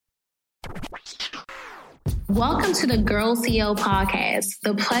Welcome to the Girl CEO podcast,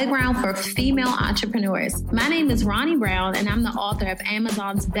 the playground for female entrepreneurs. My name is Ronnie Brown, and I'm the author of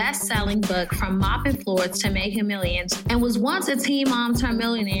Amazon's best-selling book, From Mopping Floors to Making Millions, and was once a teen mom turned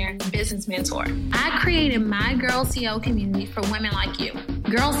millionaire business mentor. I created my Girl CEO community for women like you.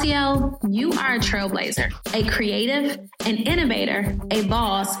 Girl CEO, you are a trailblazer, a creative, an innovator, a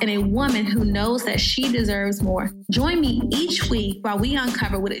boss, and a woman who knows that she deserves more. Join me each week while we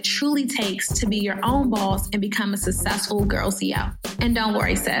uncover what it truly takes to be your own boss and become a successful Girl CEO. And don't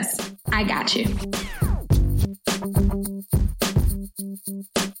worry, sis, I got you.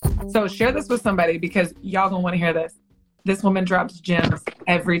 So share this with somebody because y'all gonna want to hear this. This woman drops gems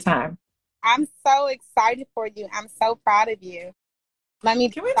every time. I'm so excited for you. I'm so proud of you. Can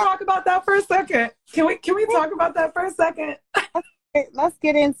we talk about that for a second? Can we talk about that for a second? Let's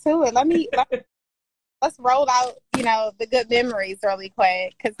get into it. Let's roll out, the good memories really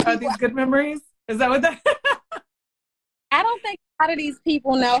quick. Are these good memories? Is that what that? I don't think a lot of these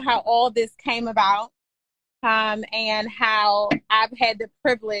people know how all this came about, and how I've had the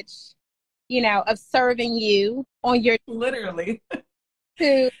privilege, of serving you on your literally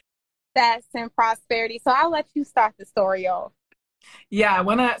to success and prosperity. So I'll let you start the story off. Yeah, I'm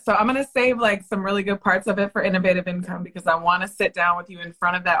gonna save some really good parts of it for Innovative Income because I want to sit down with you in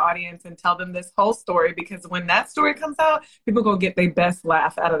front of that audience and tell them this whole story, because when that story comes out, people gonna get their best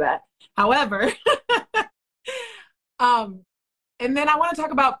laugh out of that. However, and then I want to talk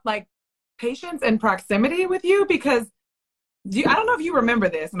about patience and proximity with you, because I don't know if you remember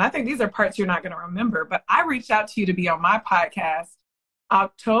this, and I think these are parts you're not going to remember, but I reached out to you to be on my podcast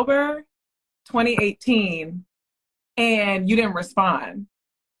October 2018, and you didn't respond.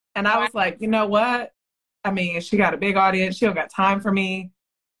 And I was like, you know what? I mean, she got a big audience. She don't got time for me.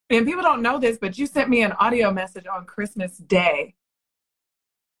 And people don't know this, but you sent me an audio message on Christmas Day.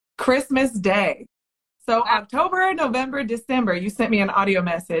 Christmas Day. So October, November, December, you sent me an audio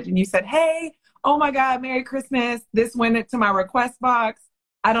message and you said, hey, oh my God, Merry Christmas. This went into my request box.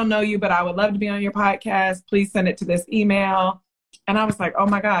 I don't know you, but I would love to be on your podcast. Please send it to this email. And I was like, oh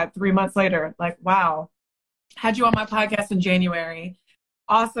my God, 3 months later, wow. Had you on my podcast in January.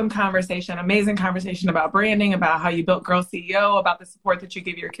 Awesome conversation, amazing conversation about branding, about how you built Girl CEO, about the support that you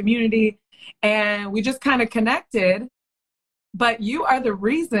give your community. And we just kind of connected. But you are the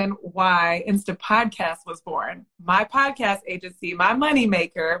reason why Insta Podcast was born. My podcast agency, my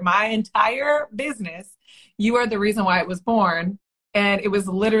moneymaker, my entire business. You are the reason why it was born. And it was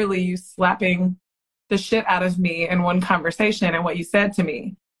literally you slapping the shit out of me in one conversation. And what you said to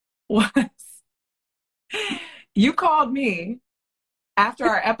me was, you called me after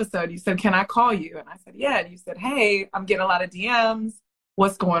our episode. You said, can I call you? And I said, yeah. And you said, hey, I'm getting a lot of DMs.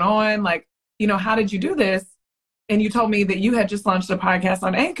 What's going on? How did you do this? And you told me that you had just launched a podcast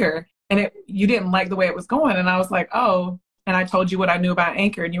on Anchor and you didn't like the way it was going. And I was like, oh, and I told you what I knew about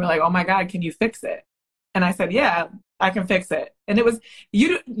Anchor. And you were like, oh my God, can you fix it? And I said, yeah, I can fix it. And it was,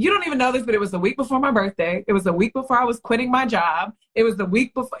 you don't even know this, but it was the week before my birthday. It was the week before I was quitting my job. It was the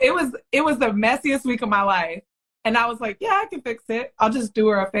week before, it was the messiest week of my life. And I was like, yeah, I can fix it. I'll just do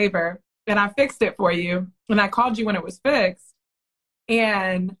her a favor. And I fixed it for you. And I called you when it was fixed.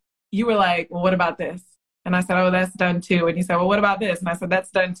 And you were like, well, what about this? And I said, oh, that's done too. And you said, well, what about this? And I said,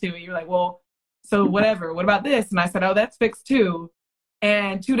 that's done too. And you were like, well, so whatever. What about this? And I said, oh, that's fixed too.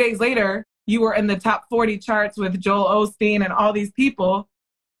 And 2 days later, you were in the top 40 charts with Joel Osteen and all these people.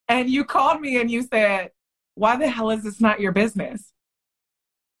 And you called me and you said, why the hell is this not your business?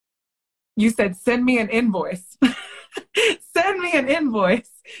 You said, send me an invoice. Send me an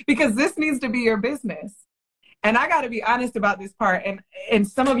invoice because this needs to be your business. And I got to be honest about this part. And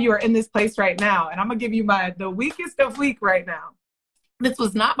some of you are in this place right now. And I'm going to give you the weakest of weak right now. This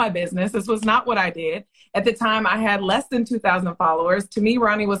was not my business. This was not what I did. At the time, I had less than 2,000 followers. To me,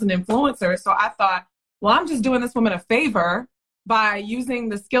 Ronnie was an influencer. So I thought, well, I'm just doing this woman a favor by using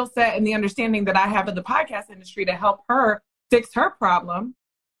the skill set and the understanding that I have of the podcast industry to help her fix her problem.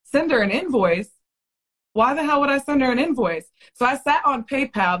 Send her an invoice. Why the hell would I send her an invoice? So I sat on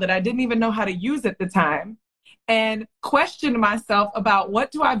PayPal that I didn't even know how to use at the time and questioned myself about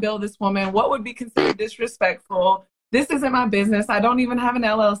what do I bill this woman? What would be considered disrespectful? This isn't my business. I don't even have an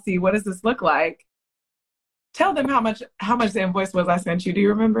LLC. What does this look like? Tell them how much the invoice was I sent you. Do you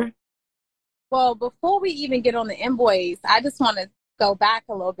remember? Well, before we even get on the invoice, I just want to go back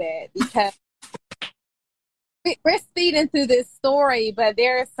a little bit because we're speeding through this story, but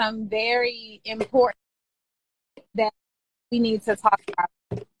there are some very important that we need to talk about.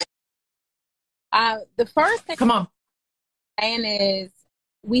 The first thing come on is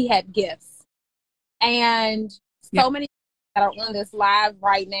we had gifts, and so many that are on this live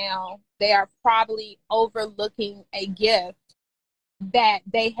right now, they are probably overlooking a gift that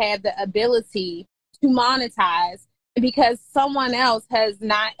they have the ability to monetize because someone else has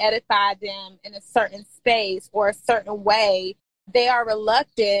not edified them in a certain space or a certain way. They are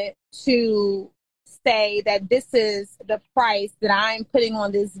reluctant to say that this is the price that I'm putting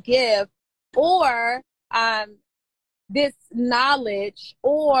on this gift, or this knowledge,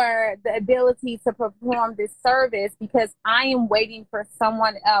 or the ability to perform this service, because I am waiting for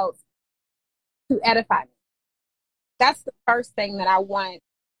someone else to edify me. That's the first thing that I want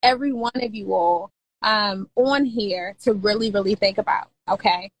every one of you all on here to really, really think about.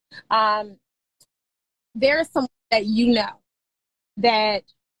 Okay. There are some that you know that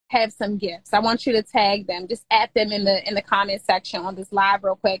have some gifts. I want you to tag them. Just add them in the comment section on this live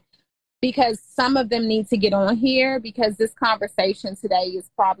real quick, because some of them need to get on here, because this conversation today is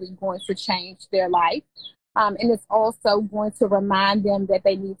probably going to change their life. And it's also going to remind them that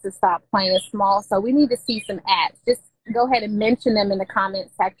they need to stop playing small. So we need to see some ads. Just go ahead and mention them in the comment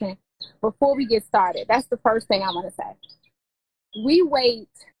section before we get started. That's the first thing I want to say. We wait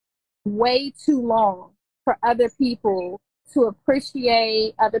way too long for other people to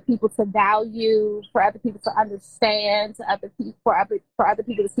appreciate, other people to value, for other people to understand, for other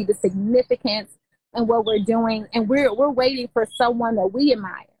people to see the significance in what we're doing. And we're waiting for someone that we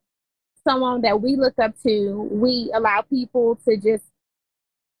admire, someone that we look up to. We allow people to just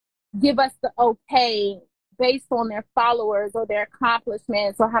give us the okay based on their followers or their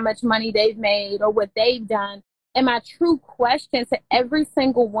accomplishments or how much money they've made or what they've done. And my true question to every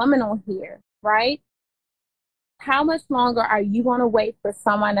single woman on here, right? How much longer are you going to wait for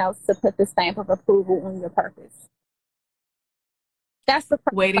someone else to put the stamp of approval on your purpose? That's the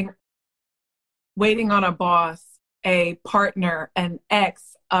waiting on a boss, a partner, an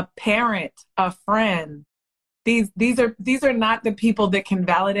ex, a parent, a friend. These are not the people that can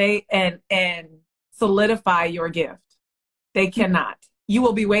validate and solidify your gift. They cannot. You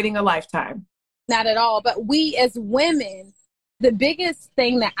will be waiting a lifetime. Not at all. But we as women, the biggest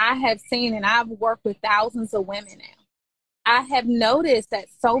thing that I have seen, and I've worked with thousands of women now, I have noticed that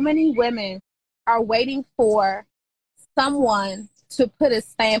so many women are waiting for someone to put a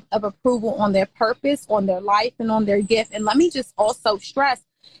stamp of approval on their purpose, on their life, and on their gift. And let me just also stress,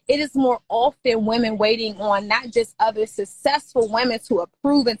 it is more often women waiting on not just other successful women to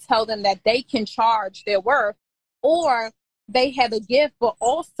approve and tell them that they can charge their worth or they have a gift, but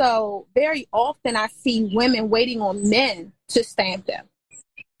also very often I see women waiting on men to stamp them,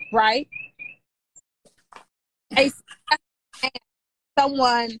 right?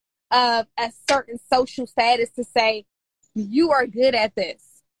 Someone of a certain social status to say, you are good at this,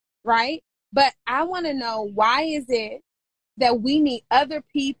 right? But I want to know, why is it that we need other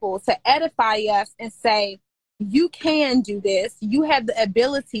people to edify us and say, you can do this, you have the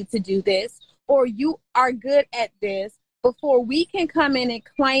ability to do this, or you are good at this, before we can come in and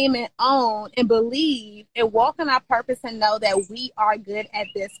claim and own and believe and walk in our purpose and know that we are good at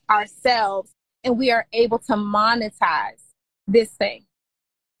this ourselves and we are able to monetize this thing.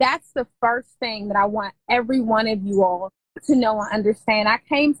 That's the first thing that I want every one of you all to know and understand. I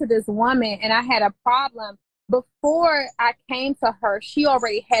came to this woman and I had a problem. Before I came to her, she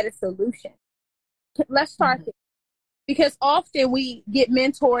already had a solution. Let's start there. Because often we get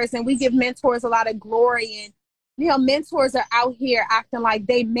mentors and we give mentors a lot of glory, and mentors are out here acting like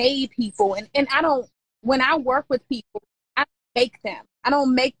they made people. And I don't, when I work with people, I don't make them. I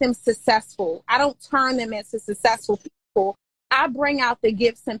don't make them successful. I don't turn them into successful people. I bring out the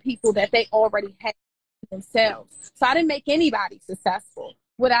gifts in people that they already have themselves. So I didn't make anybody successful.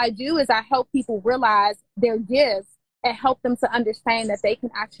 What I do is I help people realize their gifts and help them to understand that they can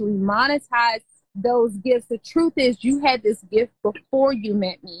actually monetize those gifts. The truth is, you had this gift before you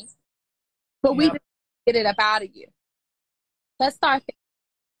met me, but we didn't get it up out of you. Let's start there.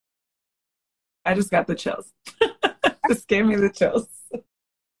 I just got the chills. Just gave me the chills.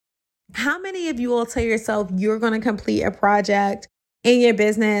 How many of you will tell yourself you're going to complete a project in your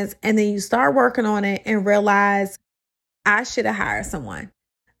business and then you start working on it and realize, I should have hired someone?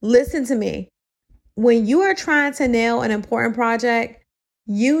 Listen to me. When you are trying to nail an important project,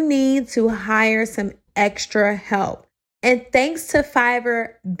 you need to hire some extra help. And thanks to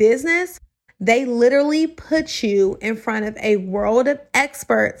Fiverr Business, they literally put you in front of a world of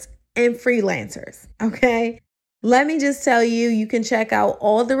experts and freelancers. Okay. Let me just tell you, you can check out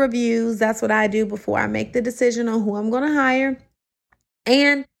all the reviews. That's what I do before I make the decision on who I'm going to hire.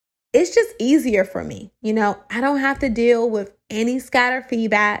 And it's just easier for me. I don't have to deal with any scattered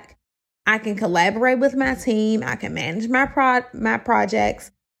feedback. I can collaborate with my team. I can manage my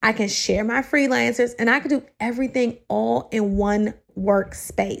projects. I can share my freelancers, and I can do everything all in one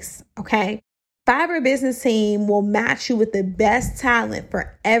workspace. Okay. Fiverr Business Team will match you with the best talent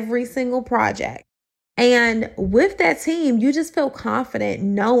for every single project. And with that team, you just feel confident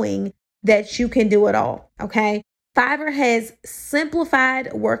knowing that you can do it all. Okay. Fiverr has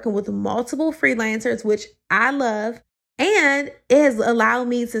simplified working with multiple freelancers, which I love, and it has allowed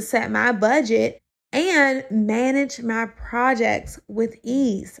me to set my budget and manage my projects with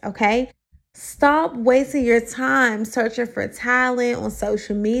ease. Okay. Stop wasting your time searching for talent on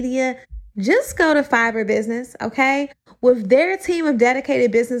social media. Just go to Fiverr Business, okay? With their team of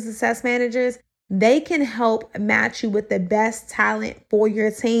dedicated business success managers, they can help match you with the best talent for your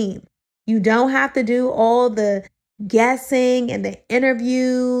team. You don't have to do all the guessing and the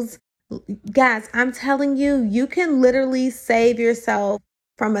interviews. Guys, I'm telling you, you can literally save yourself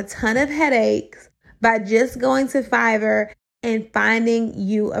from a ton of headaches by just going to Fiverr and finding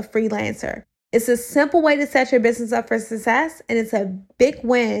you a freelancer. It's a simple way to set your business up for success, and it's a big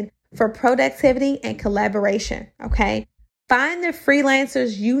win for productivity and collaboration, okay? Find the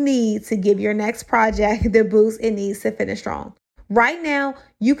freelancers you need to give your next project the boost it needs to finish strong. Right now,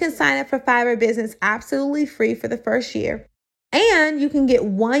 you can sign up for Fiverr Business absolutely free for the first year, and you can get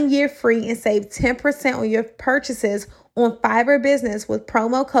 1 year free and save 10% on your purchases on Fiverr Business with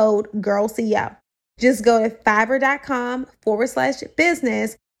promo code GIRLCEO. Just go to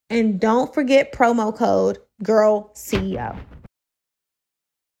fiverr.com/business and don't forget promo code GIRLCEO.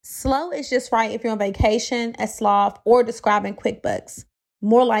 Slow is just right if you're on vacation, a sloth, or describing QuickBooks.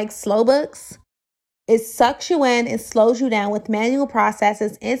 More like slow books. It sucks you in and slows you down with manual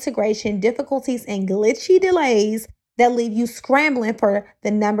processes, integration, difficulties, and glitchy delays that leave you scrambling for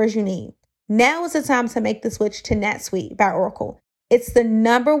the numbers you need. Now is the time to make the switch to NetSuite by Oracle. It's the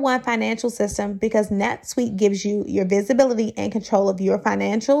 #1 financial system because NetSuite gives you your visibility and control of your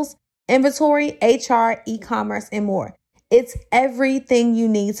financials, inventory, HR, e-commerce, and more. It's everything you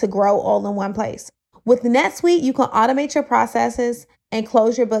need to grow all in one place. With NetSuite, you can automate your processes and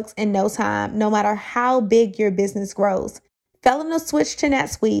close your books in no time, no matter how big your business grows. Failing to switch to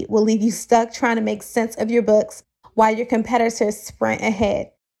NetSuite will leave you stuck trying to make sense of your books while your competitors sprint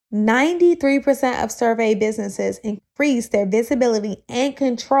ahead. 93% of surveyed businesses increase their visibility and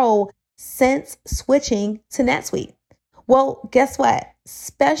control since switching to NetSuite. Well, guess what?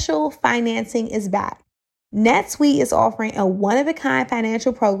 Special financing is back. NetSuite is offering a one-of-a-kind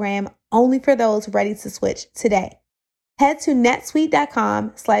financial program only for those ready to switch today. Head to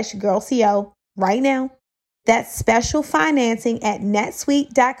netsuite.com/girlco right now. That's special financing at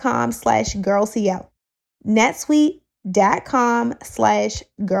netsuite.com/girlco.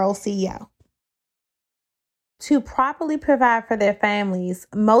 netsuite.com/girlco. To properly provide for their families,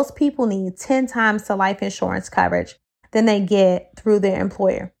 most people need 10 times the life insurance coverage than they get through their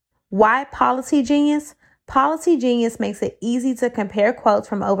employer. Why Policy Genius? Policy Genius makes it easy to compare quotes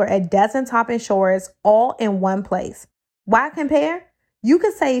from over a dozen top insurers all in one place. Why compare? You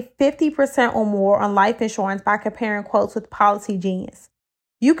can save 50% or more on life insurance by comparing quotes with Policy Genius.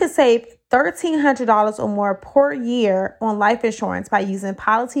 You can save $1,300 or more per year on life insurance by using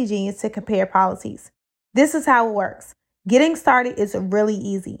Policy Genius to compare policies. This is how it works. Getting started is really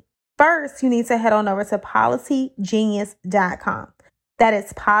easy. First, you need to head on over to policygenius.com. That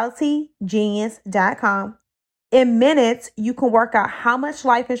is policygenius.com. In minutes, you can work out how much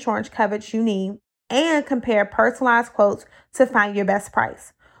life insurance coverage you need and compare personalized quotes to find your best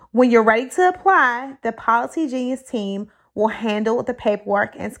price. When you're ready to apply, the Policy Genius team will handle the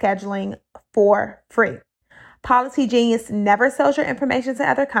paperwork and scheduling for free. Policy Genius never sells your information to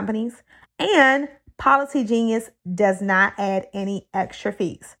other companies, and Policy Genius does not add any extra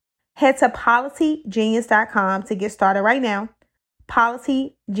fees. Head to policygenius.com to get started right now.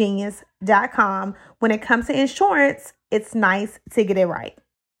 Policygenius.com. When it comes to insurance, it's nice to get it right.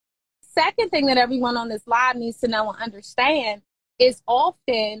 Second thing that everyone on this live needs to know and understand is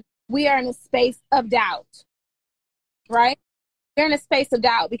often we are in a space of doubt, right? We're in a space of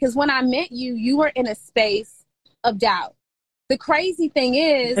doubt because when I met you, you were in a space of doubt. The crazy thing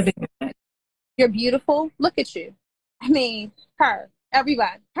is, you're beautiful. Look at you. I mean,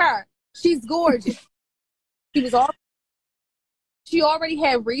 everybody, she's gorgeous. She already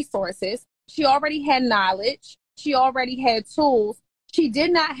had resources. She already had knowledge. She already had tools. She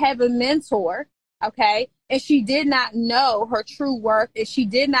did not have a mentor, okay? And she did not know her true worth, and she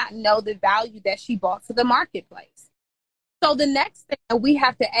did not know the value that she brought to the marketplace. So the next thing that we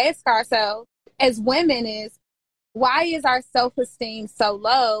have to ask ourselves as women is, why is our self-esteem so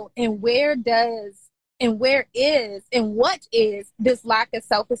low, and what is this lack of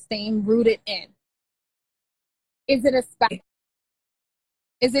self-esteem rooted in? Is it a spouse?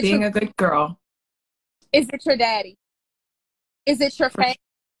 Is it being a good girl? Is it your daddy? Is it your family?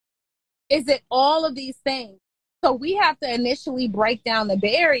 Is it all of these things? So we have to initially break down the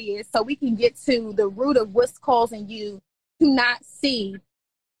barriers so we can get to the root of what's causing you to not see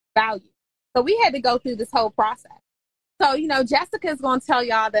value. So we had to go through this whole process. So, Jessica's going to tell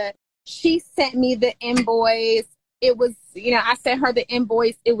y'all that she sent me the invoice. It was, I sent her the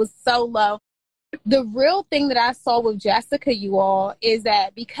invoice. It was so low. The real thing that I saw with Jessica, you all, is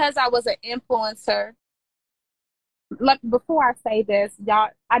that because I was an influencer, before I say this, y'all,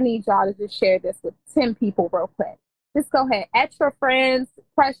 I need y'all to just share this with 10 people real quick. Just go ahead, at your friends,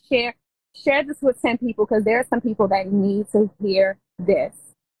 press share this with 10 people because there are some people that need to hear this.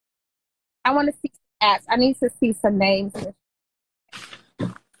 I want to see apps. I need to see some names.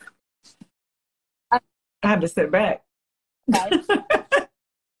 I have to sit back. Okay.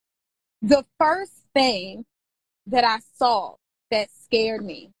 The first thing that I saw that scared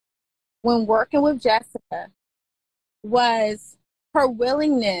me when working with Jessica was her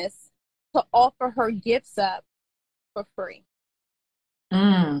willingness to offer her gifts up for free.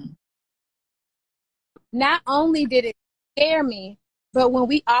 Not only did it scare me, but when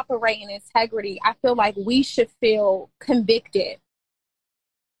we operate in integrity, I feel like we should feel convicted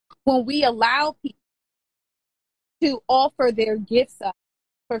when we allow people to offer their gifts up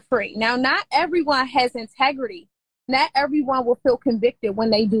for free. Now, not everyone has integrity. Not everyone will feel convicted when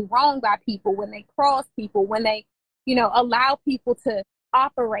they do wrong by people, when they cross people, when they, allow people to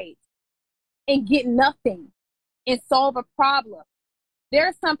operate and get nothing and solve a problem. There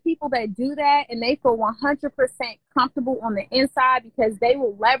are some people that do that and they feel 100% comfortable on the inside because they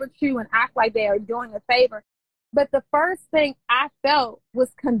will leverage you and act like they are doing a favor. But the first thing I felt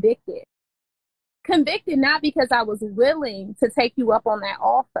was convicted. Convicted not because I was willing to take you up on that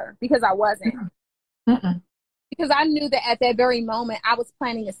offer, because I wasn't. Because I knew that at that very moment I was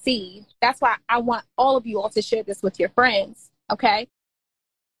planting a seed. That's why I want all of you all to share this with your friends, okay?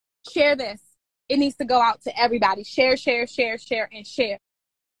 Share this. It needs to go out to everybody. Share, and share.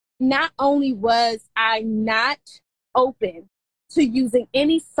 Not only was I not open to using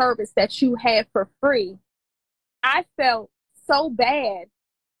any service that you had for free, I felt so bad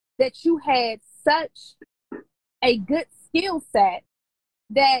that you had such a good skill set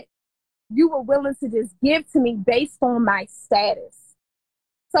that you were willing to just give to me based on my status.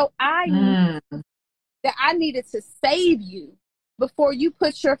 So I knew that I needed to save you before you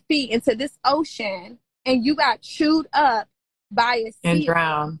put your feet into this ocean and you got chewed up by a sea. And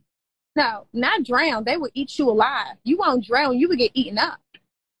drown. No, not drown. They would eat you alive. You won't drown. You would get eaten up.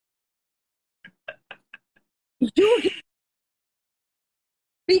 Because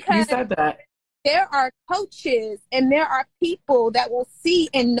you said that. There are coaches and there are people that will see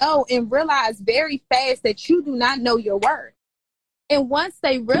and know and realize very fast that you do not know your worth. And once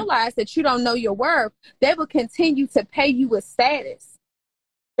they realize that you don't know your worth, they will continue to pay you with status.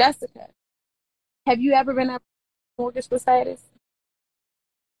 Jessica, have you ever been able to mortgage with status?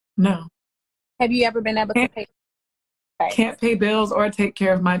 No. Have you ever been able to pay? Can't pay bills or take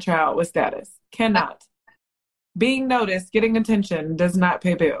care of my child with status. Cannot. Being noticed, getting attention does not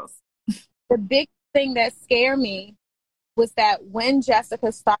pay bills. The big thing that scared me was that when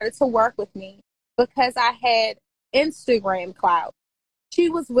Jessica started to work with me, because I had Instagram clout, she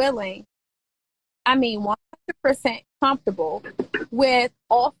was willing, 100% comfortable with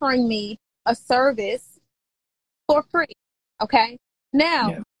offering me a service for free. Okay.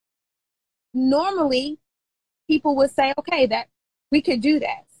 Now, normally people would say, okay, that we could do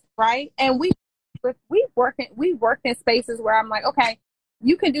that. Right. And we work in spaces where I'm like, okay,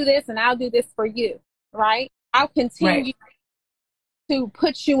 you can do this and I'll do this for you. Right. I'll continue to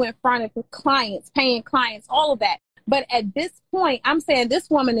put you in front of clients, paying clients, all of that. But at this point, I'm saying this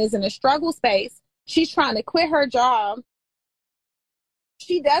woman is in a struggle space. She's trying to quit her job.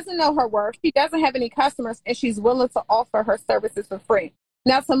 She doesn't know her worth. She doesn't have any customers, and she's willing to offer her services for free.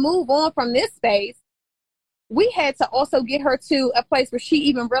 Now, to move on from this space, we had to also get her to a place where she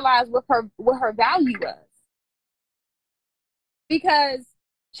even realized what her value was. Because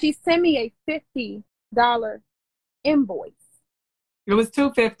she sent me a $50 invoice. It was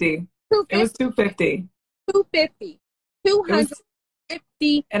 $250. It was $250. $250.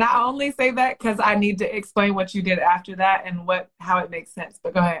 And I only say that because I need to explain what you did after that and how it makes sense.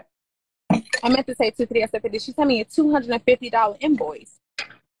 But go ahead. I meant to say $250. I said $50. She sent me a $250 invoice.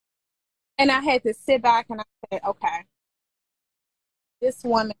 And I had to sit back and I said, okay, this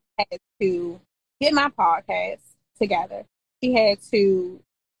woman had to get my podcast together. She had to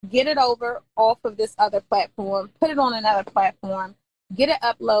get it over off of this other platform, put it on another platform, get it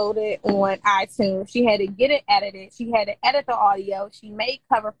uploaded on iTunes. She had to get it edited. She had to edit the audio. She made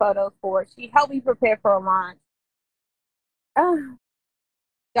cover photos for it. She helped me prepare for a launch. Oh,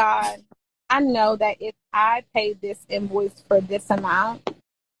 God, I know that if I pay this invoice for this amount,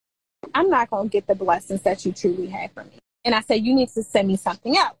 I'm not going to get the blessings that you truly have for me. And I said, you need to send me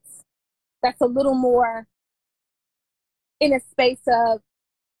something else that's a little more in a space of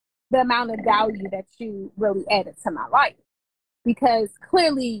the amount of value that you really added to my life. Because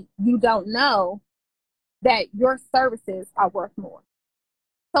clearly you don't know that your services are worth more.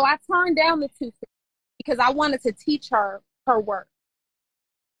 So I turned down the $250 because I wanted to teach her her work.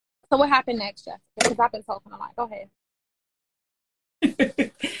 So what happened next, Jessica? Because I've been talking a lot. Go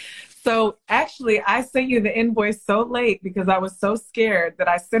ahead. So actually, I sent you the invoice so late because I was so scared that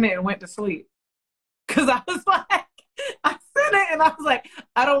I sent it and went to sleep. Because I was like, I sent it and I was like,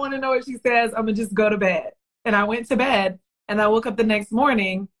 I don't want to know what she says. I'm going to just go to bed. And I went to bed and I woke up the next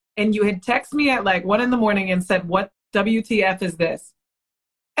morning and you had texted me at like 1 a.m. and said, what WTF is this?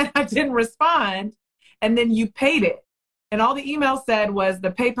 And I didn't respond. And then you paid it. And all the email said was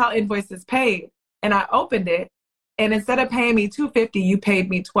the PayPal invoice is paid. And I opened it. And instead of paying me $250, you paid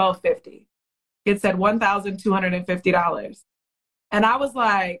me $1,250. It said $1,250. And I was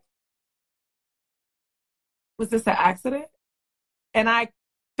like, was this an accident? And I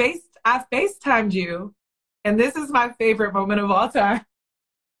FaceTimed you. And this is my favorite moment of all time.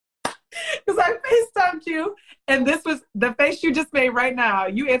 Because I FaceTimed you. And this was the face you just made right now.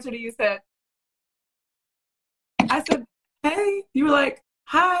 You answered it. You said, I said, hey. You were like,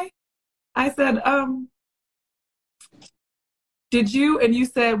 hi. I said, did you? And you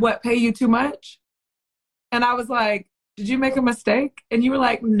said, what, pay you too much? And I was like, did you make a mistake? And you were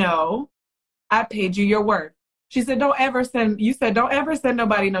like, no, I paid you your worth. She said, don't ever send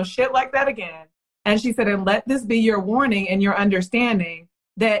nobody no shit like that again. And she said, and let this be your warning and your understanding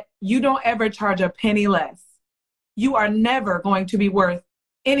that you don't ever charge a penny less. You are never going to be worth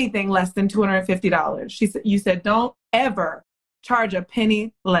anything less than $250. You said, don't ever charge a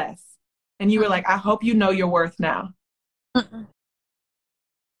penny less. And you were like, I hope you know your worth now.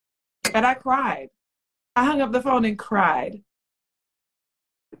 And I cried. I hung up the phone and cried.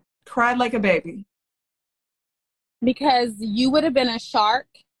 Cried like a baby. Because you would have been a shark,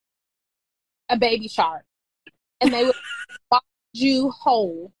 a baby shark, and they would watch you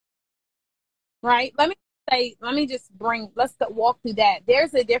whole. Right? Let's walk through that.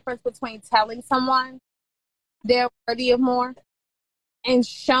 There's a difference between telling someone they're worthy of more and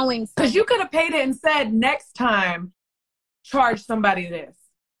showing someone. Because you could have paid it and said, next time, charge somebody this.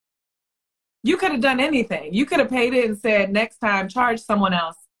 You could have done anything. You could have paid it and said, next time, charge someone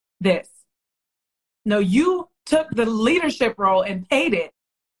else this. No, you took the leadership role and paid it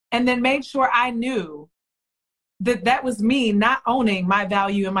and then made sure I knew that that was me not owning my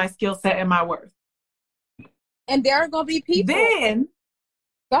value and my skill set and my worth. And there are going to be people. Then,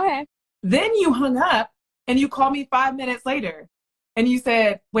 go ahead. Then you hung up and you called me 5 minutes later and you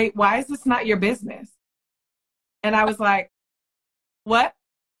said, wait, why is this not your business? And I was like, what?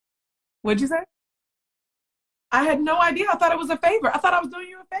 What'd you say? I had no idea. I thought it was a favor. I thought I was doing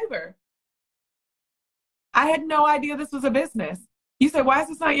you a favor. I had no idea this was a business. You said, why is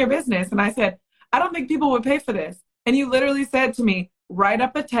this not your business? And I said, I don't think people would pay for this. And you literally said to me, write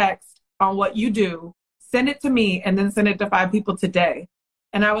up a text on what you do, send it to me, and then send it to 5 people today.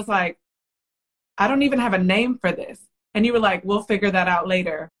 And I was like, I don't even have a name for this. And you were like, we'll figure that out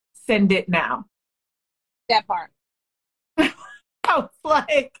later. Send it now. That part. I was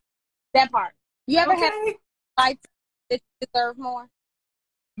like, that part. You ever okay. have like that you deserve more,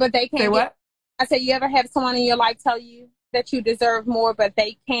 but they can't? Say what? I said, you ever have someone in your life tell you that you deserve more, but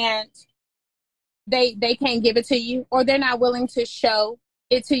they can't? They can't give it to you, or they're not willing to show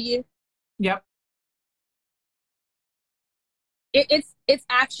it to you. Yep. It's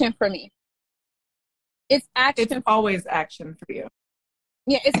action for me. It's action. It's always action for you.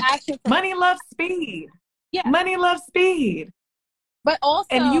 Yeah, it's action for Money loves speed. Yeah. Money loves speed. But also,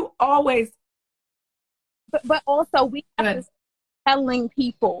 and you always. But also, we have to start telling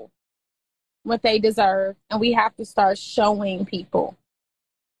people what they deserve, and we have to start showing people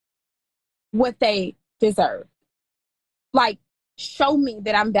what they deserve. Like, show me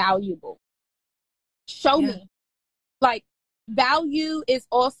that I'm valuable. Show me. Like, value is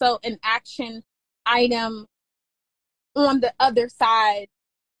also an action item on the other side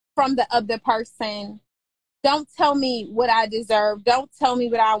from the other person. Don't tell me what I deserve. Don't tell me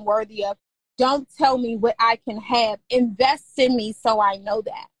what I'm worthy of. Don't tell me what I can have. Invest in me so I know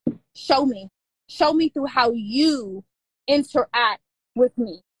that. Show me. Show me through how you interact with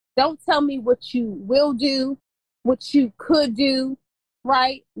me. Don't tell me what you will do, what you could do.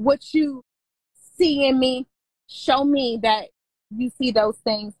 right? What you see in me, show me that you see those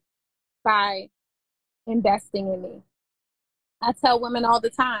things by investing in me. I tell women all the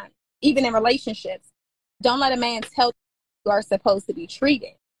time, even in relationships, don't let a man tell you you are supposed to be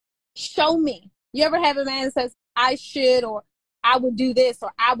treated. Show me. You ever have a man that says, I should, or I would do this,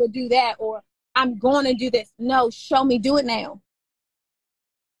 or I would do that, or I'm going to do this? No, show me. Do it now.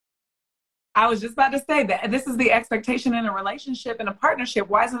 I was just about to say that this is the expectation in a relationship and a partnership.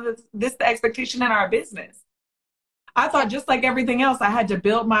 Why isn't this the expectation in our business? I thought just like everything else, I had to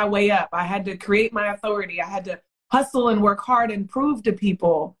build my way up. I had to create my authority. I had to hustle and work hard and prove to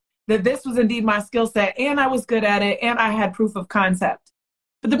people that this was indeed my skill set and I was good at it and I had proof of concept.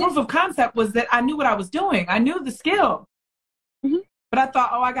 But the proof of concept was that I knew what I was doing. I knew the skill. Mm-hmm. But I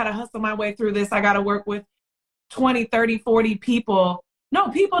thought, oh, I got to hustle my way through this. I got to work with 20, 30, 40 people. No,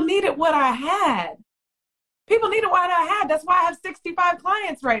 people needed what I had. People needed what I had. That's why I have 65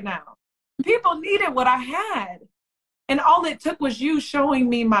 clients right now. People needed what I had. And all it took was you showing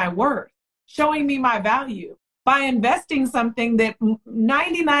me my worth, showing me my value by investing something that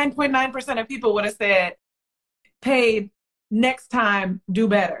 99.9% of people would have said, paid, next time, do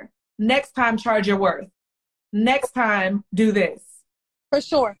better. Next time, charge your worth. Next time, do this. For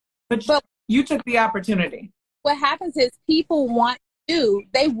sure. But you took the opportunity. What happens is people want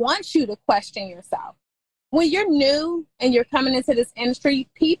they want you to question yourself. When you're new and you're coming into this industry,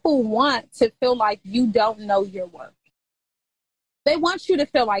 people want to feel like you don't know your worth. They want you to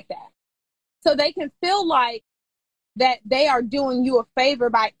feel like that. So they can feel like that they are doing you a favor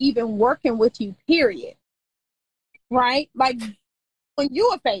by even working with you, period. Right? Like doing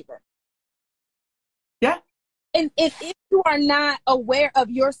you a favor. Yeah. And if you are not aware of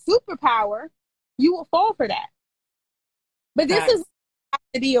your superpower, you will fall for that. But this is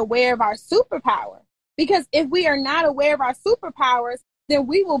to be aware of our superpower, because if we are not aware of our superpowers, then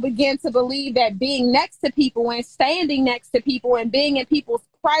we will begin to believe that being next to people and standing next to people and being in people's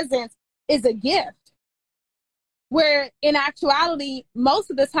presence is a gift, where in actuality, most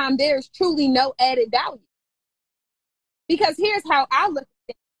of the time there's truly no added value. Because here's how I look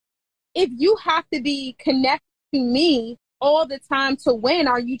at it. If you have to be connected to me all the time to win,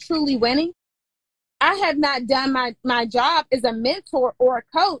 are you truly winning? I have not done my job as a mentor or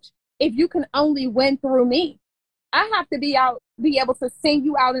a coach if you can only win through me. I have to be able to send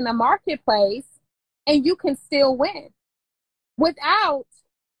you out in the marketplace and you can still win. Without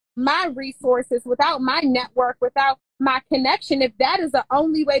my resources, without my network, without my connection, if that is the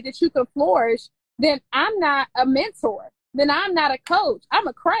only way that you can flourish, then I'm not a mentor. Then I'm not a coach. I'm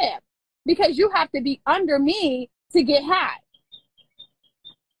a crab, because you have to be under me to get high.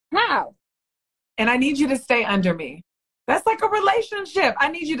 How? And I need you to stay under me. That's like a relationship. I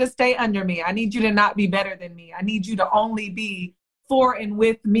need you to stay under me. I need you to not be better than me. I need you to only be for and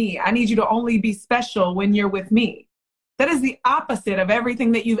with me. I need you to only be special when you're with me. That is the opposite of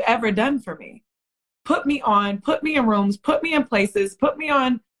everything that you've ever done for me. Put me in rooms, put me in places, put me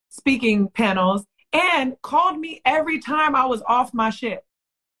on speaking panels, and called me every time I was off my shit.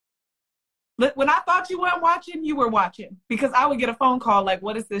 When I thought you weren't watching, you were watching, because I would get a phone call like,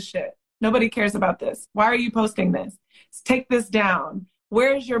 what is this shit? Nobody cares about this. Why are you posting this? Take this down.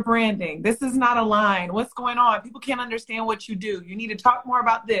 Where's your branding? This is not aligned. What's going on? People can't understand what you do. You need to talk more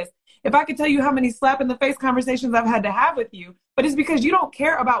about this. If I could tell you how many slap in the face conversations I've had to have with you, but it's because you don't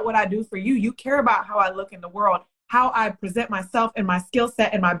care about what I do for you. You care about how I look in the world, how I present myself and my skill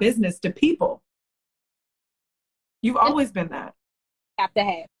set and my business to people. You've always been that. Have to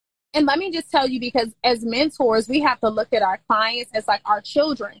have. And let me just tell you, because as mentors, we have to look at our clients as like our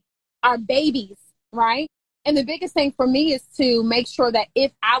children, our babies, right? And the biggest thing for me is to make sure that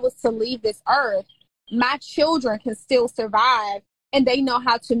if I was to leave this earth, my children can still survive and they know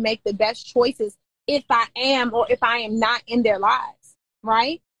how to make the best choices if I am or if I am not in their lives,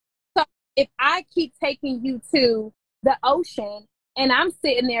 right? So if I keep taking you to the ocean and I'm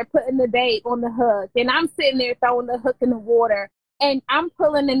sitting there putting the bait on the hook and I'm sitting there throwing the hook in the water and I'm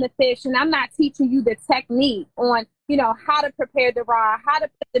pulling in the fish and I'm not teaching you the technique on, you know, how to prepare the rod, how to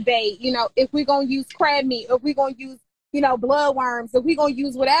put the bait, you know, if we're going to use crab meat, if we're going to use, you know, blood worms, if we're going to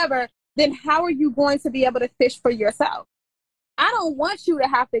use whatever, then how are you going to be able to fish for yourself? I don't want you to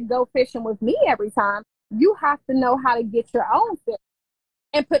have to go fishing with me every time. You have to know how to get your own fish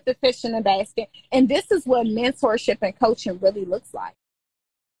and put the fish in the basket. And this is what mentorship and coaching really looks like.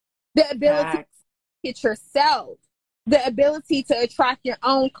 The ability to get yourself, the ability to attract your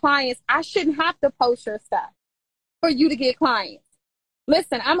own clients. I shouldn't have to post your stuff for you to get clients.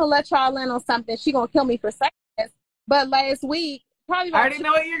 Listen, I'm going to let y'all in on something. She's going to kill me for saying this. But last week, probably I already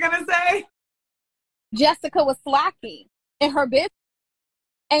know what you're going to say. Jessica was slacking in her business.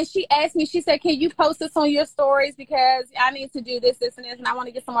 And she asked me, she said, can you post this on your stories because I need to do this, this, and this, and I want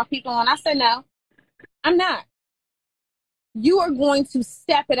to get some more people on. I said, no, I'm not. You are going to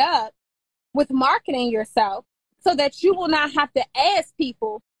step it up with marketing yourself so that you will not have to ask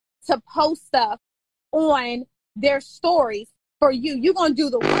people to post stuff on their stories for you. You're going to do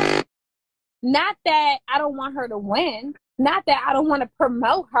the work. Not that I don't want her to win. Not that I don't want to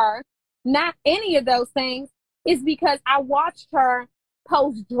promote her. Not any of those things. It's because I watched her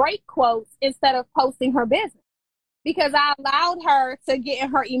post Drake quotes instead of posting her business. Because I allowed her to get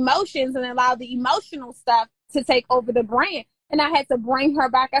in her emotions and allow the emotional stuff to take over the brand. And I had to bring her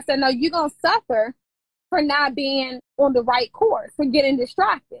back. I said, no, you're going to suffer for not being on the right course, for getting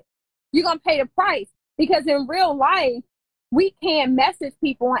distracted. You're going to pay the price. Because in real life, we can't message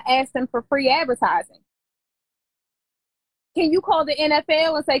people and ask them for free advertising. Can you call the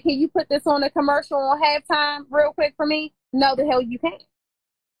NFL and say, can you put this on a commercial on halftime real quick for me? No, the hell you can't.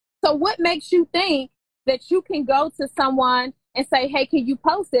 So what makes you think that you can go to someone and say, hey, can you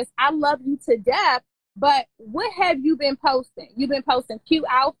post this? I love you to death, but what have you been posting? You've been posting cute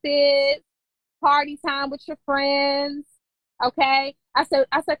outfits, party time with your friends, okay? I said,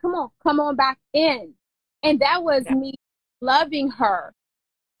 come on back in. And that was me loving her.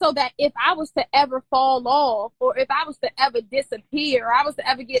 So that if I was to ever fall off, or if I was to ever disappear, or I was to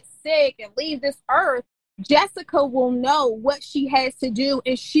ever get sick and leave this earth, Jessica will know what she has to do,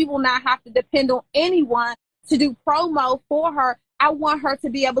 and she will not have to depend on anyone to do promo for her. I want her to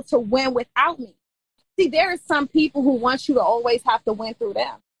be able to win without me. See, there are some people who want you to always have to win through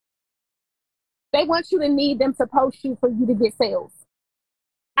them. They want you to need them to post you for you to get sales.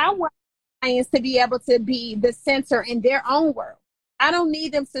 I want clients to be able to be the center in their own world. I don't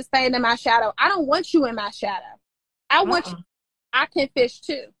need them to stay in my shadow. I don't want you in my shadow. I want you. I can fish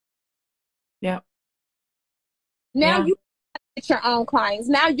too. Yep. Now you get your own clients.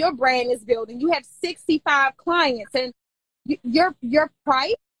 Now your brand is building. You have 65 clients, and your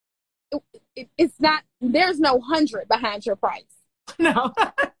price, it's not. There's no 100 behind your price. No,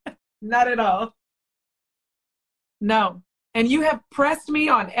 not at all. No. And you have pressed me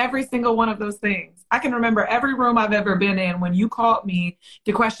on every single one of those things. I can remember every room I've ever been in when you called me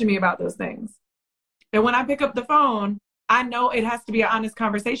to question me about those things. And when I pick up the phone, I know it has to be an honest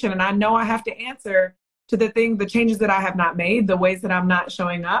conversation. And I know I have to answer to the changes that I have not made, the ways that I'm not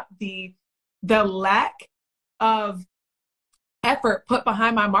showing up, the lack of effort put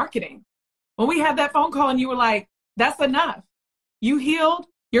behind my marketing. When we had that phone call and you were like, that's enough. You healed,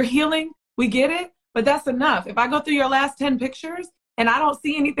 you're healing, we get it. But that's enough. If I go through your last 10 pictures and I don't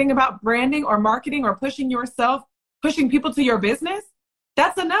see anything about branding or marketing or pushing yourself, pushing people to your business,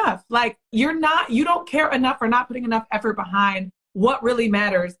 that's enough. Like you don't care enough or not putting enough effort behind what really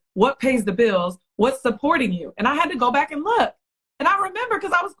matters, what pays the bills, what's supporting you. And I had to go back and look. And I remember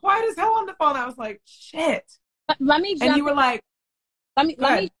because I was quiet as hell on the phone. I was like, shit. Let me jump. And you were like, let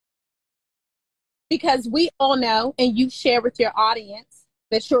me, because we all know, and you share with your audience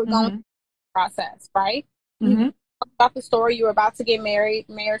that you're going through the process, right? Mm-hmm. You talked about the story, you were about to get married,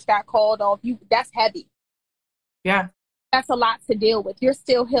 marriage got called off. That's heavy. Yeah. That's a lot to deal with. You're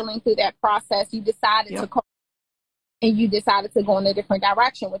still healing through that process. You decided to call, and you decided to go in a different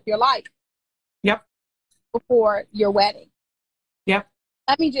direction with your life. Yep. Before your wedding. Yep.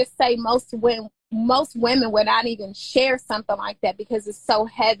 Let me just say, most women would not even share something like that because it's so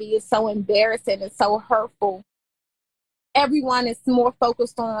heavy, it's so embarrassing, it's so hurtful. Everyone is more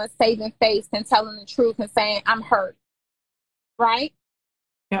focused on saving face and telling the truth and saying, I'm hurt. Right?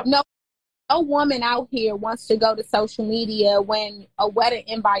 Yep. No woman out here wants to go to social media when a wedding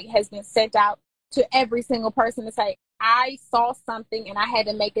invite has been sent out to every single person to say, I saw something and I had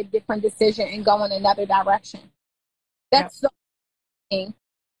to make a different decision and go in another direction. That's the thing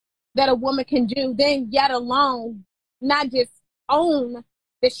that a woman can do. Then yet alone, not just own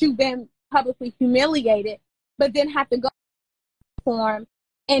that you've been publicly humiliated, but then have to go form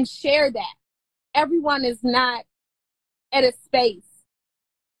and share that. Everyone is not at a space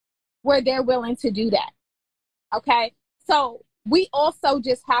where they're willing to do that. Okay. So we also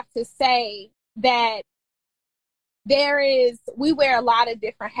just have to say that we wear a lot of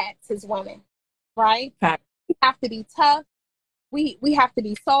different hats as women, right? Fact. We have to be tough. We have to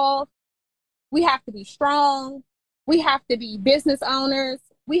be soft. We have to be strong. We have to be business owners.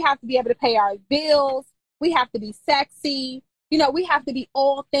 We have to be able to pay our bills. We have to be sexy. We have to be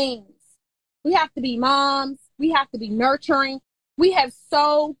all things. We have to be moms. We have to be nurturing. We have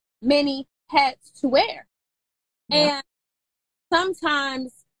so many hats to wear. Yeah. And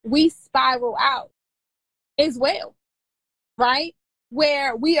sometimes we spiral out as well, right?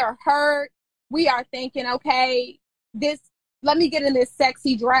 Where we are hurt. We are thinking, okay, this let me get in this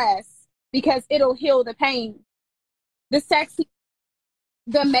sexy dress because it'll heal the pain. The sexy,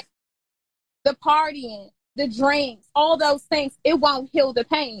 the partying, the drinks, all those things, it won't heal the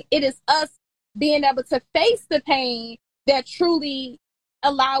pain. It is us being able to face the pain that truly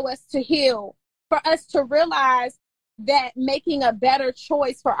allow us to heal, for us to realize that making a better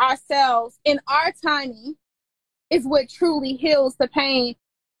choice for ourselves in our timing is what truly heals the pain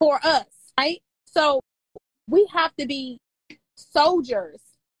for us, right? So we have to be soldiers.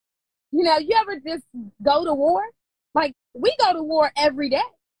 You know, you ever just go to war? Like, we go to war every day.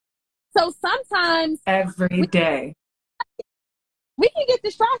 So sometimes every day we can get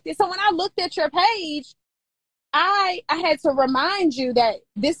distracted. So when I looked at your page, I had to remind you that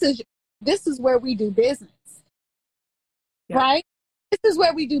this is where we do business. Yeah. Right? This is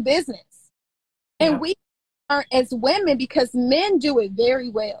where we do business. And we are as women, because men do it very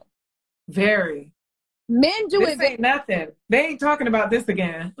well. Very. Men do this ain't nothing. They ain't talking about this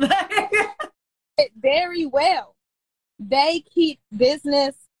again. Very well. They keep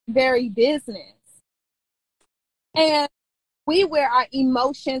business very business. And we wear our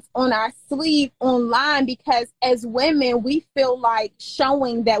emotions on our sleeve online because as women, we feel like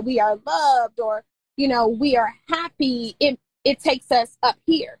showing that we are loved or, you know, we are happy. It takes us up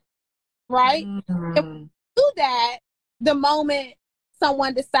here, right? Mm-hmm. And we do that the moment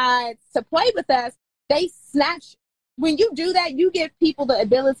someone decides to play with us, they snatch. When you do that, you give people the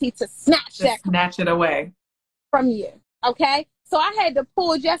ability to snatch it away from you. Okay. So I had to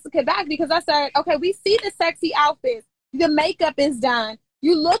pull Jessica back because I said, okay, we see the sexy outfits. The makeup is done.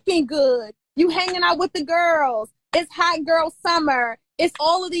 You looking good. You hanging out with the girls. It's hot girl summer. It's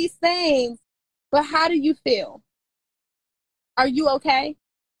all of these things. But how do you feel? Are you okay?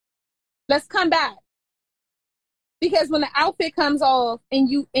 Let's come back. Because when the outfit comes off and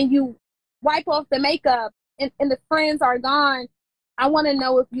you wipe off the makeup and the friends are gone, I want to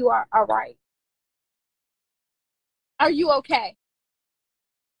know if you are all right. Are you okay?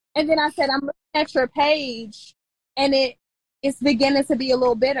 And then I said, I'm looking at your page and it's beginning to be a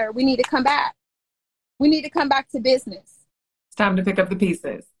little bitter. We need to come back. We need to come back to business. It's time to pick up the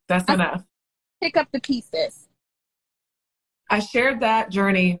pieces. That's enough. Pick up the pieces. I shared that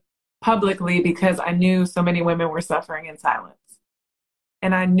journey publicly because I knew so many women were suffering in silence.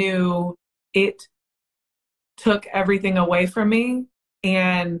 And I knew it took everything away from me.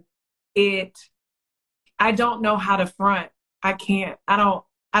 And I don't know how to front. I can't. I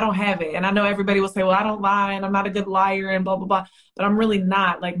don't have it. And I know everybody will say, well, I don't lie and I'm not a good liar and blah, blah, blah. But I'm really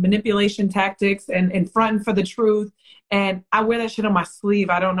not. Like manipulation tactics and fronting for the truth. And I wear that shit on my sleeve.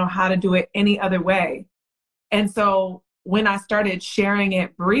 I don't know how to do it any other way. And so when I started sharing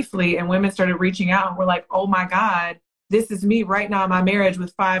it briefly and women started reaching out and were like, oh my God, this is me right now in my marriage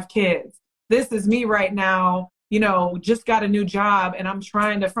with 5 kids. This is me right now, you know, just got a new job and I'm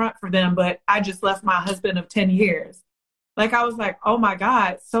trying to front for them, but I just left my husband of 10 years. Like, I was like, oh my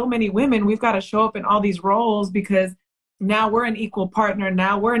God, so many women, we've got to show up in all these roles because now we're an equal partner.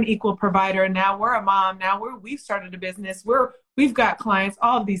 Now we're an equal provider. Now we're a mom. Now we've started a business. We've got clients,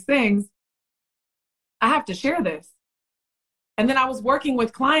 all of these things. I have to share this. And then I was working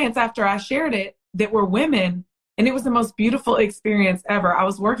with clients after I shared it that were women, and it was the most beautiful experience ever. I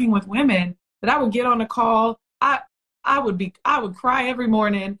was working with women that I would get on a call. I would cry every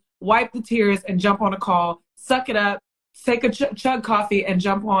morning, wipe the tears and jump on a call, suck it up, take a chug coffee and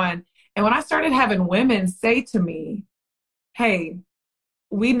jump on. And when I started having women say to me, hey,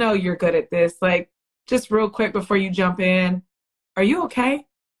 we know you're good at this. Like, just real quick before you jump in, are you okay?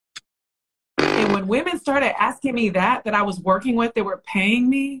 And when women started asking me that I was working with, they were paying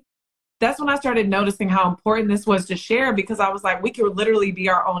me, that's when I started noticing how important this was to share, because I was like, we could literally be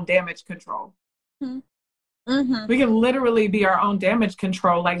our own damage control. Mm-hmm. We can literally be our own damage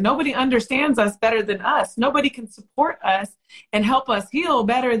control. Like, nobody understands us better than us. Nobody can support us and help us heal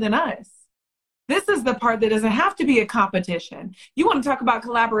better than us. This is the part that doesn't have to be a competition. You want to talk about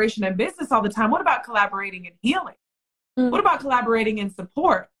collaboration in business all the time. What about collaborating in healing? Mm-hmm. What about collaborating in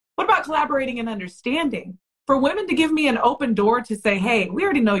support? What about collaborating and understanding? For women to give me an open door to say, hey, we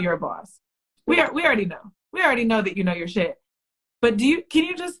already know you're a boss. We already know. We already know that you know your shit. But do you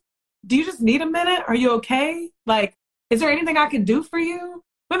just need a minute? Are you okay? Like, is there anything I can do for you?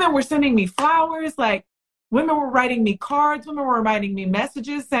 Women were sending me flowers. Like, women were writing me cards. Women were writing me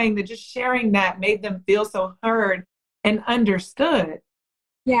messages saying that just sharing that made them feel so heard and understood.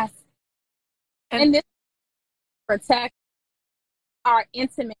 Yes. And this protect our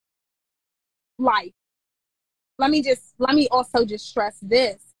intimate life. Let me also just stress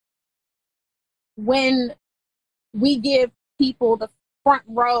this. When we give people the front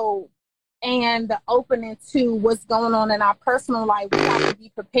row and the opening to what's going on in our personal life. We have to be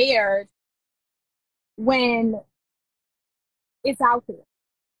prepared when it's out there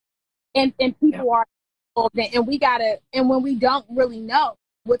and people are involved in, and when we don't really know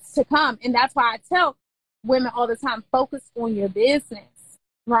what's to come. And that's why I tell women all the time, focus on your business,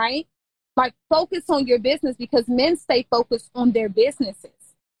 right? Like, focus on your business, because men stay focused on their businesses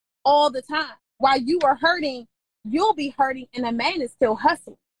all the time. While you are hurting, you'll be hurting, and a man is still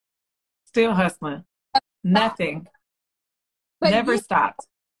hustling. Still hustling. Nothing. But never stopped.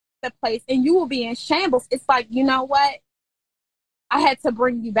 The place, and you will be in shambles. It's like, you know what? I had to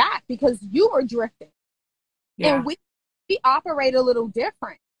bring you back because you were drifting. Yeah. And we operate a little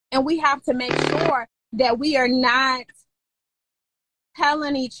different. And we have to make sure that we are not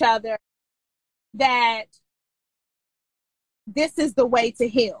telling each other that this is the way to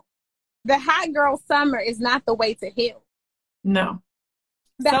heal. The hot girl summer is not the way to heal. No.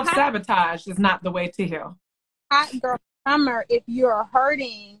 Self-sabotage is not the way to heal. Hot girl summer, if you're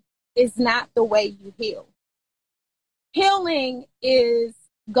hurting, is not the way you heal. Healing is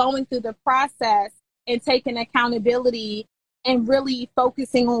going through the process and taking accountability and really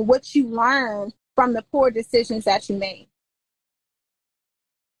focusing on what you learned from the poor decisions that you made.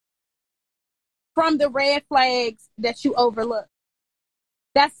 From the red flags that you overlooked.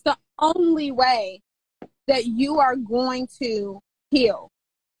 That's the only way that you are going to heal.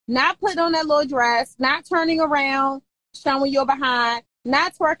 Not put on that little dress, not turning around, showing your behind,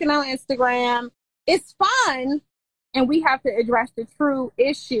 not twerking on Instagram. It's fun, and we have to address the true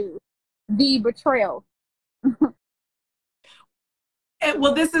issue, the betrayal.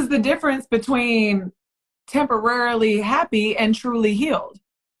 Well, this is the difference between temporarily happy and truly healed.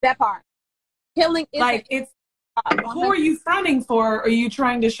 That part. Healing is like, it's who are you fronting for? Are you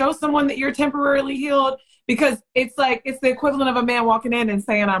trying to show someone that you're temporarily healed? Because it's like, it's the equivalent of a man walking in and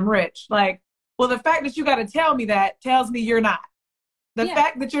saying, I'm rich. Like, well, the fact that you got to tell me that tells me you're not. The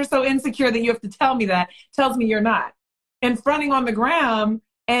fact that you're so insecure that you have to tell me that tells me you're not. And fronting on the gram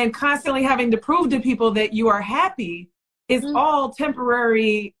and constantly having to prove to people that you are happy is all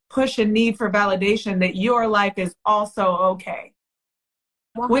temporary push and need for validation that your life is also okay.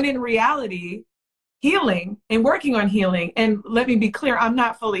 When in reality, healing and working on healing, and let me be clear, I'm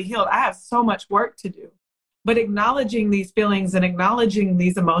not fully healed. I have so much work to do. But acknowledging these feelings and acknowledging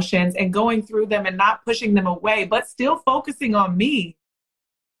these emotions and going through them and not pushing them away, but still focusing on me,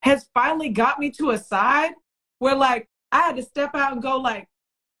 has finally got me to a side where, like, I had to step out and go, like,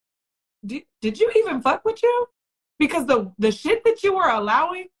 did you even fuck with you? Because the shit that you were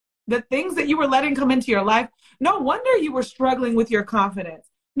allowing, the things that you were letting come into your life, no wonder you were struggling with your confidence.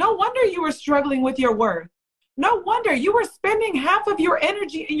 No wonder you were struggling with your worth. No wonder you were spending half of your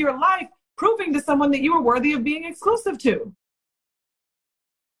energy in your life proving to someone that you were worthy of being exclusive to.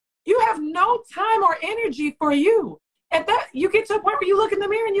 You have no time or energy for you. At that, you get to a point where you look in the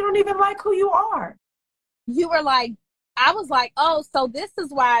mirror and you don't even like who you are. You were like, I was like, oh, so this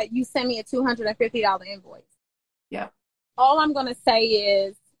is why you sent me a $250 invoice. Yeah. All I'm going to say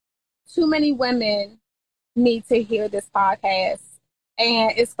is too many women need to hear this podcast,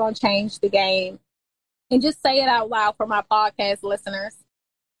 and it's going to change the game. And just say it out loud for my podcast listeners.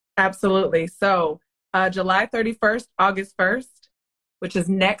 Absolutely. So July 31st, August 1st, which is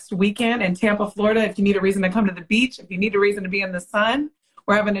next weekend in Tampa, Florida. If you need a reason to come to the beach, if you need a reason to be in the sun,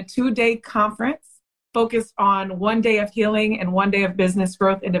 we're having a 2-day conference focused on 1 day of healing and 1 day of business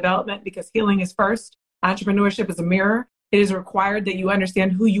growth and development, because healing is first. Entrepreneurship is a mirror. It is required that you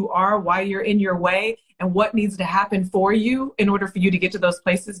understand who you are, why you're in your way, and what needs to happen for you in order for you to get to those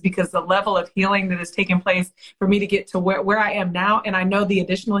places, because the level of healing that has taken place for me to get to where I am now, and I know the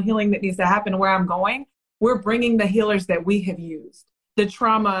additional healing that needs to happen where I'm going, we're bringing the healers that we have used, the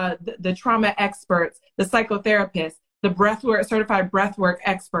trauma experts, the psychotherapists, the breathwork, certified breathwork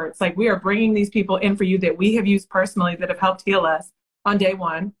experts. Like, we are bringing these people in for you that we have used personally that have helped heal us on day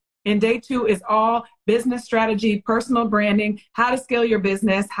 1. And day 2 is all business strategy, personal branding, how to scale your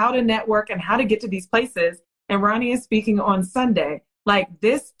business, how to network, and how to get to these places. And Ronnie is speaking on Sunday. Like,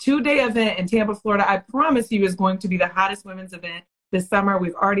 this 2-day event in Tampa, Florida, I promise you, is going to be the hottest women's event this summer.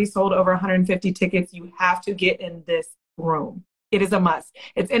 We've already sold over 150 tickets. You have to get in this room. It is a must.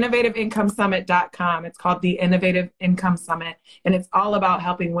 It's innovativeincomesummit.com. It's called the Innovative Income Summit. And it's all about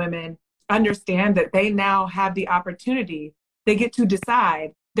helping women understand that they now have the opportunity. They get to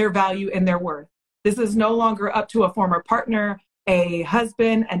decide their value and their worth. This is no longer up to a former partner, a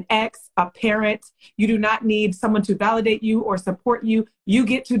husband, an ex, a parent. You do not need someone to validate you or support you. You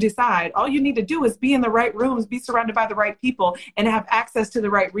get to decide. All you need to do is be in the right rooms, be surrounded by the right people, and have access to the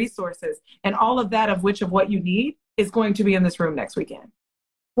right resources. And all of that, of what you need, is going to be in this room next weekend.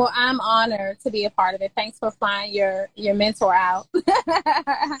 Well, I'm honored to be a part of it. Thanks for flying your mentor out.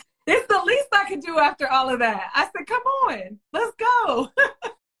 It's the least I could do after all of that. I said, come on, let's go.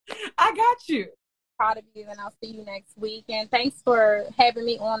 I got you. Proud of you, and I'll see you next week. And thanks for having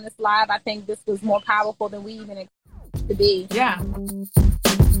me on this live. I think this was more powerful than we even expected to be. Yeah.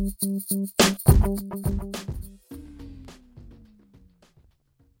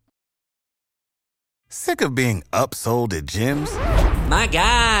 Sick of being upsold at gyms? My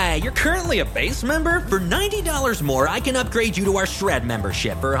guy, you're currently a base member? For $90 more, I can upgrade you to our Shred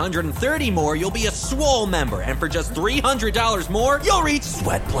membership. For $130 more, you'll be a Swole member. And for just $300 more, you'll reach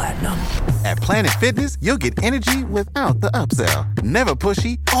Sweat Platinum. At Planet Fitness, you'll get energy without the upsell. Never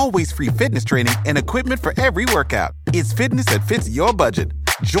pushy, always free fitness training and equipment for every workout. It's fitness that fits your budget.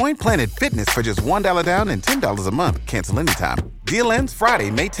 Join Planet Fitness for just $1 down and $10 a month. Cancel anytime. Deal ends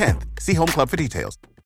Friday, May 10th. See Home Club for details.